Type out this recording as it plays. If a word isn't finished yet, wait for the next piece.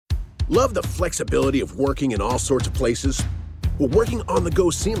Love the flexibility of working in all sorts of places? Well, working on the go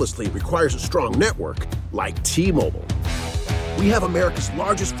seamlessly requires a strong network like T-Mobile. We have America's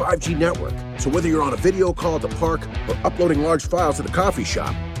largest 5G network, so whether you're on a video call at the park or uploading large files at a coffee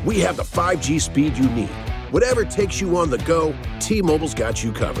shop, we have the 5G speed you need. Whatever takes you on the go, T-Mobile's got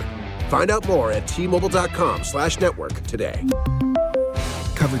you covered. Find out more at T-Mobile.com/network today.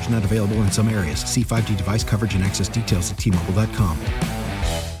 Coverage not available in some areas. See 5G device coverage and access details at T-Mobile.com.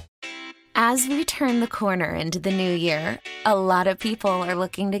 As we turn the corner into the new year, a lot of people are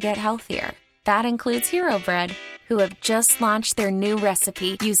looking to get healthier. That includes Hero Bread, who have just launched their new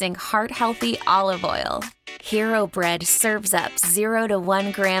recipe using heart-healthy olive oil. Hero Bread serves up 0 to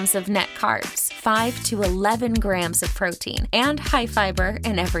 1 grams of net carbs, 5 to 11 grams of protein, and high fiber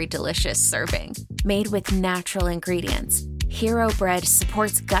in every delicious serving. Made with natural ingredients, Hero Bread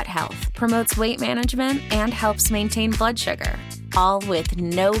supports gut health, promotes weight management, and helps maintain blood sugar. All with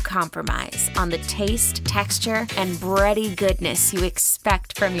no compromise on the taste, texture, and bready goodness you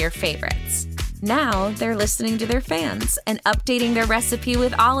expect from your favorites. Now they're listening to their fans and updating their recipe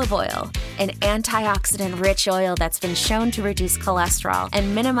with olive oil, an antioxidant-rich oil that's been shown to reduce cholesterol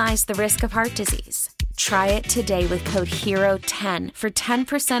and minimize the risk of heart disease. Try it today with code HERO10 for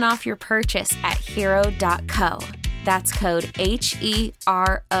 10% off your purchase at hero.co. That's code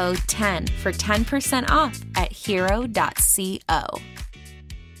HERO10 for 10% off at hero.co.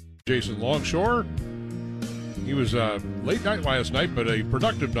 Jason Longshore, he was late night last night, but a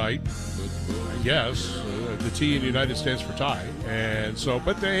productive night. Yes, the T in United stands for tie. And so,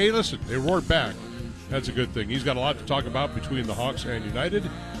 but hey, listen, they roared back. That's a good thing. He's got a lot to talk about between the Hawks and United.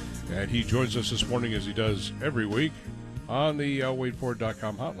 And he joins us this morning as he does every week on the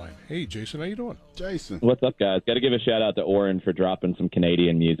WadeFord.com hotline. Hey, Jason, how you doing? Jason. What's up, guys? Got to give a shout-out to Oren for dropping some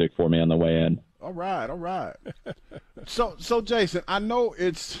Canadian music for me on the way in. All right. So Jason, I know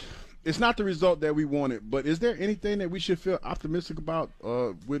it's not the result that we wanted, but is there anything that we should feel optimistic about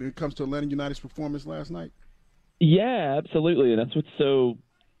when it comes to Atlanta United's performance last night? Yeah, absolutely, and that's what's so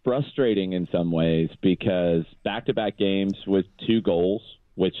frustrating in some ways, because back-to-back games with 2 goals,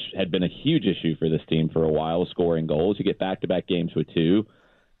 which had been a huge issue for this team for a while, scoring goals. You get back-to-back games with 2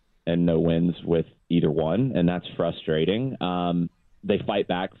 and no wins with either one, and that's frustrating. They fight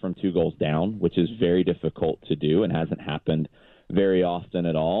back from 2 goals down, which is very difficult to do and hasn't happened very often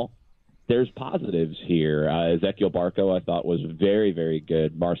at all. There's positives here. Ezequiel Barco, I thought, was very, very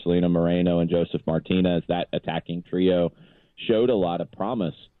good. Marcelino Moreno and Joseph Martinez, that attacking trio, showed a lot of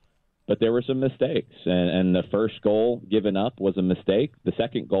promise. But there were some mistakes, and the first goal given up was a mistake. The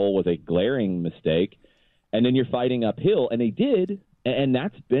second goal was a glaring mistake, and then you're fighting uphill, and they did, and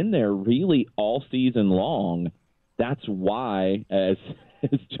that's been there really all season long. That's why, as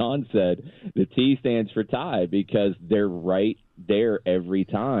John said, the T stands for tie, because they're right there every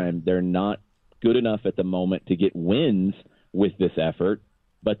time. They're not good enough at the moment to get wins with this effort,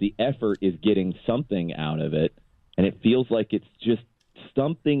 but the effort is getting something out of it, and it feels like it's just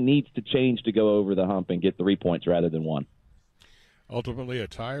something needs to change to go over the hump and get 3 points rather than 1. Ultimately, a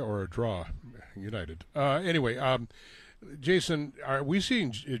tie or a draw, United. Anyway, Jason, are we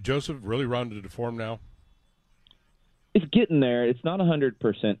seeing Joseph really rounded into form now? It's getting there. It's not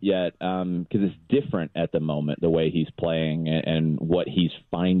 100% yet because it's different at the moment, the way he's playing and what he's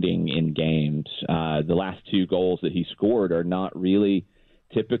finding in games. The last 2 goals that he scored are not really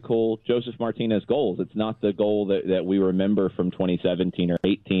typical Joseph Martinez goals. It's not the goal that we remember from 2017 or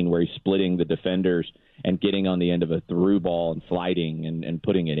 18 where he's splitting the defenders and getting on the end of a through ball and sliding and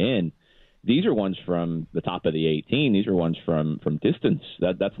putting it in. These are ones from the top of the 18. These are ones from distance.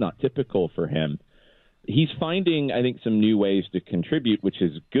 That's not typical for him. He's finding, I think, some new ways to contribute, which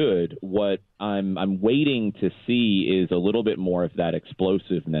is good. What I'm waiting to see is a little bit more of that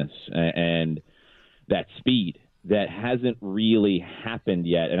explosiveness and that speed that hasn't really happened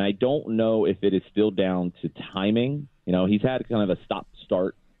yet. And I don't know if it is still down to timing. You know, he's had kind of a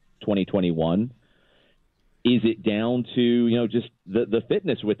stop-start 2021. Is it down to, just the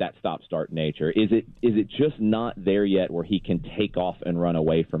fitness with that stop-start nature? Is it just not there yet where he can take off and run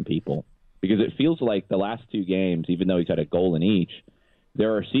away from people? Because it feels like the last 2 games, even though he's had a goal in each,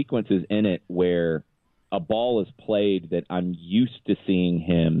 there are sequences in it where a ball is played that I'm used to seeing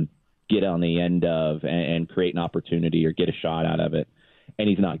him get on the end of and create an opportunity or get a shot out of it, and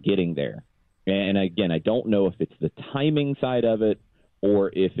he's not getting there. And again, I don't know if it's the timing side of it or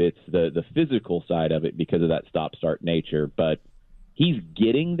if it's the physical side of it because of that stop-start nature. But he's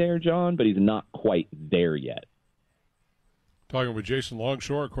getting there, John, but he's not quite there yet. Talking with Jason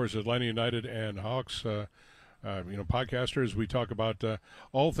Longshore, of course, Atlanta United and Hawks, podcasters. We talk about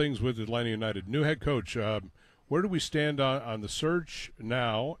all things with Atlanta United. New head coach, where do we stand on the search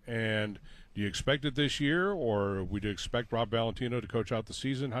now? And do you expect it this year, or would you expect Rob Valentino to coach out the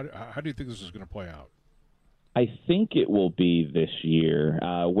season? How do you think this is going to play out? I think it will be this year.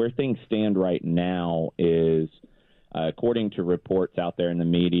 Where things stand right now is, according to reports out there in the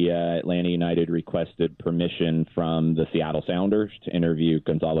media, Atlanta United requested permission from the Seattle Sounders to interview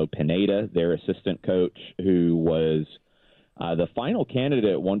Gonzalo Pineda, their assistant coach, who was the final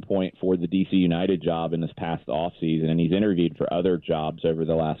candidate at one point for the DC United job in this past offseason, and he's interviewed for other jobs over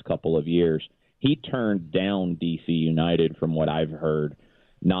the last couple of years. He turned down DC United, from what I've heard,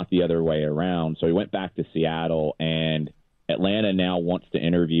 not the other way around. So he went back to Seattle, and Atlanta now wants to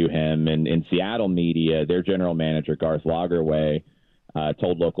interview him. And in Seattle media, their general manager, Garth Lagerwey,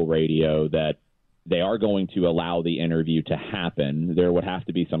 told local radio that they are going to allow the interview to happen. There would have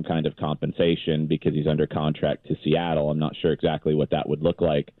to be some kind of compensation because he's under contract to Seattle. I'm not sure exactly what that would look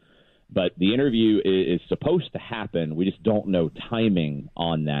like. But the interview is supposed to happen. We just don't know timing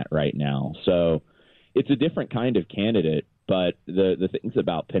on that right now. So it's a different kind of candidate. But the things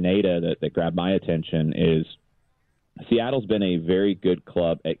about Pineda that grabbed my attention is Seattle's been a very good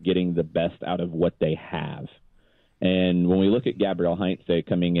club at getting the best out of what they have. And when we look at Gabriel Heinze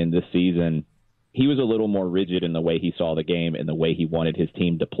coming in this season, he was a little more rigid in the way he saw the game and the way he wanted his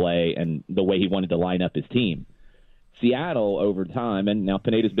team to play and the way he wanted to line up his team. Seattle, over time, and now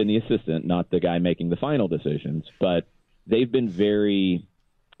Pineda's been the assistant, not the guy making the final decisions, but they've been very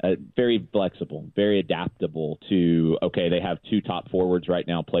flexible, very adaptable to, okay, they have two top forwards right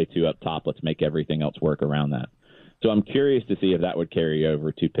now, play two up top, let's make everything else work around that. So I'm curious to see if that would carry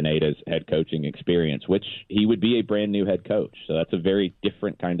over to Pineda's head coaching experience, which he would be a brand new head coach. So that's a very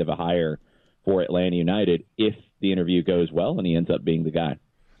different kind of a hire for Atlanta United if the interview goes well and he ends up being the guy.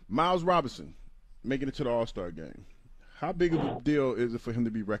 Miles Robinson making it to the All-Star game. How big of a deal is it for him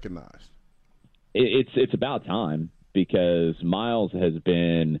to be recognized? It's about time, because Miles has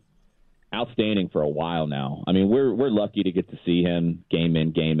been outstanding for a while now. I mean, we're lucky to get to see him game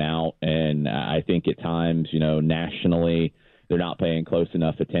in, game out, and I think at times, nationally, they're not paying close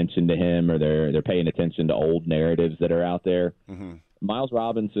enough attention to him, or they're paying attention to old narratives that are out there. Mm-hmm. Miles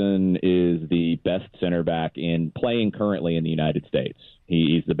Robinson is the best center back in playing currently in the United States.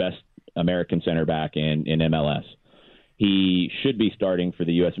 He's the best American center back in MLS. He should be starting for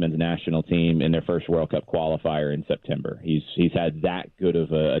the U.S. men's national team in their first World Cup qualifier in September. He's had that good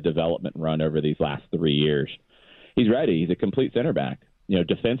of a development run over these last 3 years. He's ready. He's a complete center back.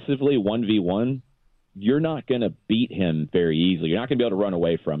 Defensively, 1v1, you're not going to beat him very easily. You're not going to be able to run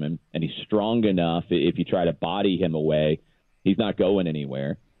away from him, and he's strong enough. If you try to body him away, he's not going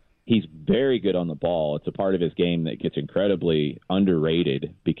anywhere. He's very good on the ball. It's a part of his game that gets incredibly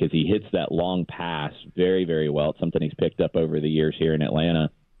underrated because he hits that long pass very, very well. It's something he's picked up over the years here in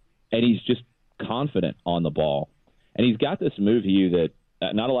Atlanta. And he's just confident on the ball. And he's got this move, Hugh, that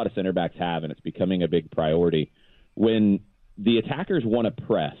not a lot of center backs have, and it's becoming a big priority. When the attackers want to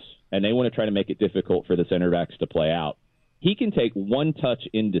press and they want to try to make it difficult for the center backs to play out, he can take one touch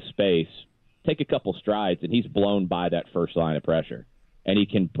into space, take a couple strides, and he's blown by that first line of pressure. And he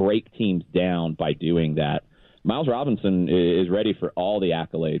can break teams down by doing that. Miles Robinson is ready for all the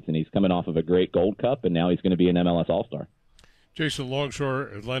accolades, and he's coming off of a great Gold Cup, and now he's going to be an MLS All-Star. Jason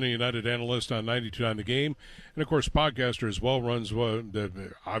Longshore, Atlanta United analyst on 92.9 The Game, and, of course, podcaster as well, runs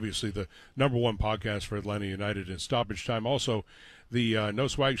obviously the number one podcast for Atlanta United in stoppage time. Also, the No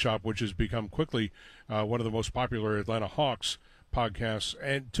Swag Shop, which has become quickly one of the most popular Atlanta Hawks podcasts.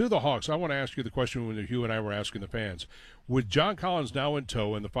 And to the Hawks, I want to ask you the question when Hugh and I were asking the fans. With John Collins now in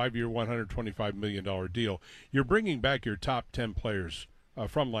tow and the 5-year, $125 million deal, you're bringing back your top 10 players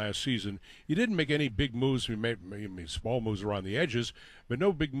from last season. You didn't make any big moves. You made small moves around the edges, but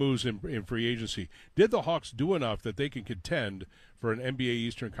no big moves in free agency. Did the Hawks do enough that they can contend for an NBA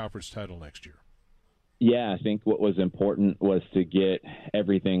Eastern Conference title next year? Yeah, I think what was important was to get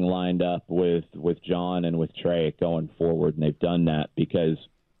everything lined up with John and with Trey going forward, and they've done that because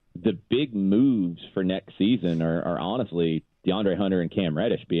the big moves for next season are honestly DeAndre Hunter and Cam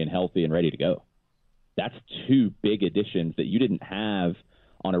Reddish being healthy and ready to go. That's two big additions that you didn't have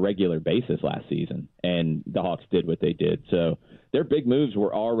on a regular basis last season, and the Hawks did what they did. So their big moves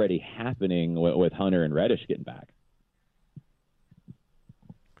were already happening with Hunter and Reddish getting back.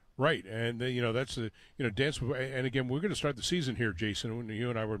 Right, and that's dance. And again, we're going to start the season here, Jason. When you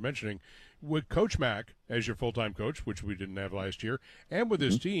and I were mentioning with Coach Mack as your full-time coach, which we didn't have last year, and with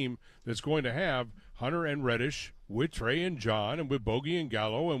his team that's going to have Hunter and Reddish with Trey and John, and with Bogey and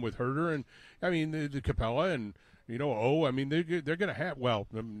Gallo, and with Herter and the Capella and they're going to have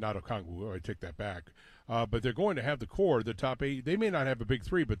not Okongwu. I take that back, but they're going to have the core, the top 8. They may not have a big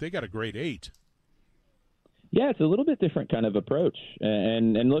 3, but they got a great 8. Yeah, it's a little bit different kind of approach.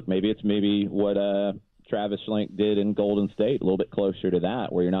 And look, maybe it's what Travis Schlenk did in Golden State, a little bit closer to that,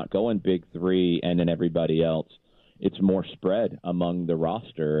 where you're not going big three and then everybody else. It's more spread among the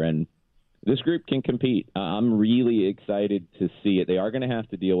roster, and this group can compete. I'm really excited to see it. They are going to have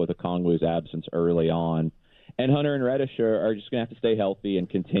to deal with Okongwu's absence early on, and Hunter and Reddish are just going to have to stay healthy and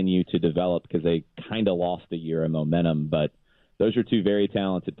continue to develop because they kind of lost a year of momentum, but those are two very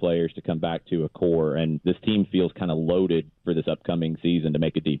talented players to come back to a core, and this team feels kind of loaded for this upcoming season to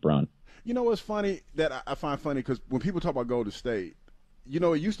make a deep run. You know what's funny that I find funny, because when people talk about Golden State, you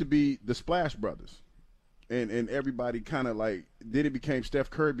know, it used to be the Splash Brothers, and everybody kind of like, then it became Steph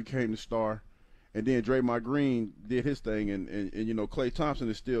Curry became the star, and then Draymond Green did his thing, and you know, Klay Thompson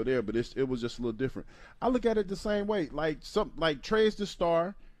is still there, but it was just a little different. I look at it the same way, like Trey's the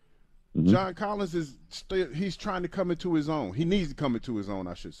star. Mm-hmm. John Collins he's trying to come into his own. He needs to come into his own,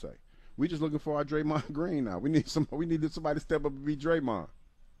 I should say. We're just looking for our Draymond Green now. We needed somebody to step up and be Draymond.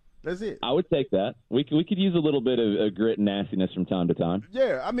 That's it. I would take that. We could use a little bit of grit and nastiness from time to time.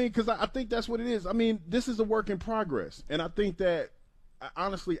 Yeah, I mean, because I think that's what it is. I mean, this is a work in progress, and I think that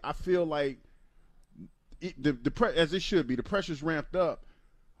honestly, I feel like as it should be, the pressure's ramped up.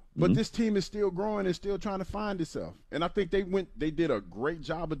 But this team is still growing and still trying to find itself. And I think they did a great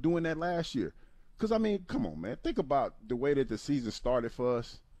job of doing that last year. Because, I mean, come on, man. Think about the way that the season started for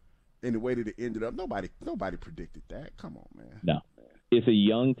us and the way that it ended up. Nobody predicted that. Come on, man. No. It's a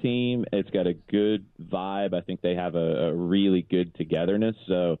young team. It's got a good vibe. I think they have a really good togetherness.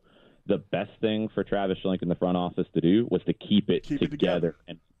 So the best thing for Travis Schlenk in the front office to do was to keep it together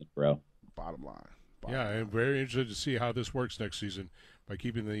and grow. Bottom line. I'm very interested to see how this works next season by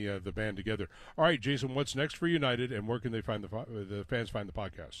keeping the band together. All right, Jason, what's next for United, and where can they find the fans find the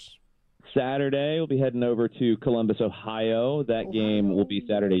podcasts? Saturday, we'll be heading over to Columbus, Ohio. That game will be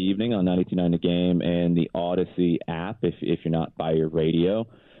Saturday evening on 92.9 The Game and the Odyssey app if you're not by your radio.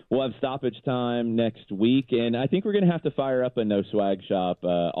 We'll have stoppage time next week, and I think we're going to have to fire up a No Swag Shop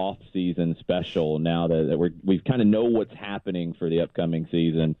off-season special now that we kind of know what's happening for the upcoming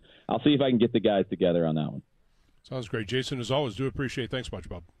season. I'll see if I can get the guys together on that one. Sounds great. Jason, as always, do appreciate it. Thanks much,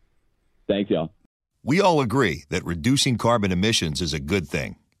 Bob. Thanks, y'all. We all agree that reducing carbon emissions is a good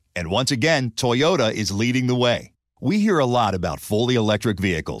thing. And once again, Toyota is leading the way. We hear a lot about fully electric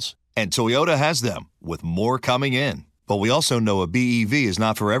vehicles, and Toyota has them, with more coming in. But we also know a BEV is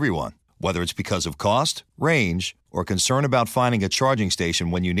not for everyone, whether it's because of cost, range, or concern about finding a charging station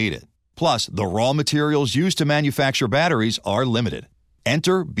when you need it. Plus, the raw materials used to manufacture batteries are limited.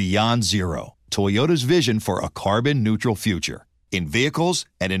 Enter Beyond Zero, Toyota's vision for a carbon-neutral future. In vehicles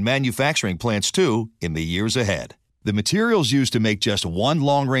and in manufacturing plants, too, in the years ahead. The materials used to make just one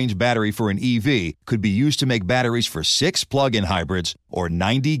long-range battery for an EV could be used to make batteries for 6 plug-in hybrids or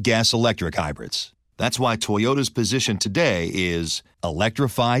 90 gas-electric hybrids. That's why Toyota's position today is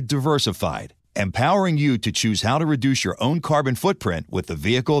electrified, diversified, empowering you to choose how to reduce your own carbon footprint with the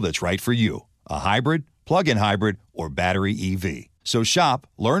vehicle that's right for you, a hybrid, plug-in hybrid, or battery EV. So shop,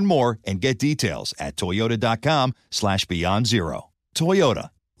 learn more, and get details at toyota.com/beyond zero. Toyota,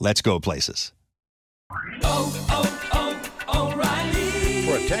 let's go places. O'Reilly.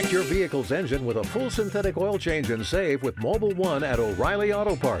 Protect your vehicle's engine with a full synthetic oil change and save with Mobil 1 at O'Reilly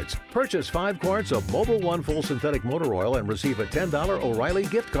Auto Parts. Purchase 5 quarts of Mobil 1 full synthetic motor oil and receive a $10 O'Reilly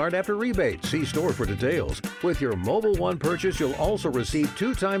gift card after rebate. See store for details. With your Mobil 1 purchase, you'll also receive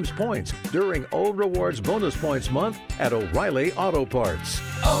 2 times points during O Rewards Bonus Points Month at O'Reilly Auto Parts.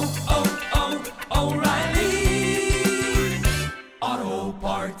 O'Reilly Auto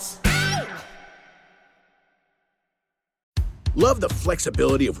Parts. Love the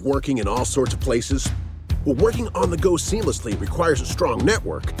flexibility of working in all sorts of places? Well, working on the go seamlessly requires a strong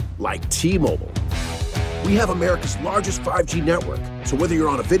network like T-Mobile. We have America's largest 5G network, so whether you're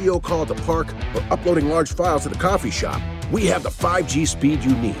on a video call at the park or uploading large files at a coffee shop, we have the 5G speed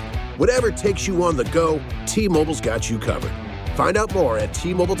you need. Whatever takes you on the go, T-Mobile's got you covered. Find out more at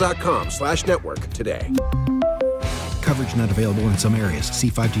T-Mobile.com/network today. Coverage not available in some areas. See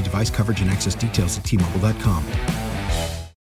 5G device coverage and access details at T-Mobile.com.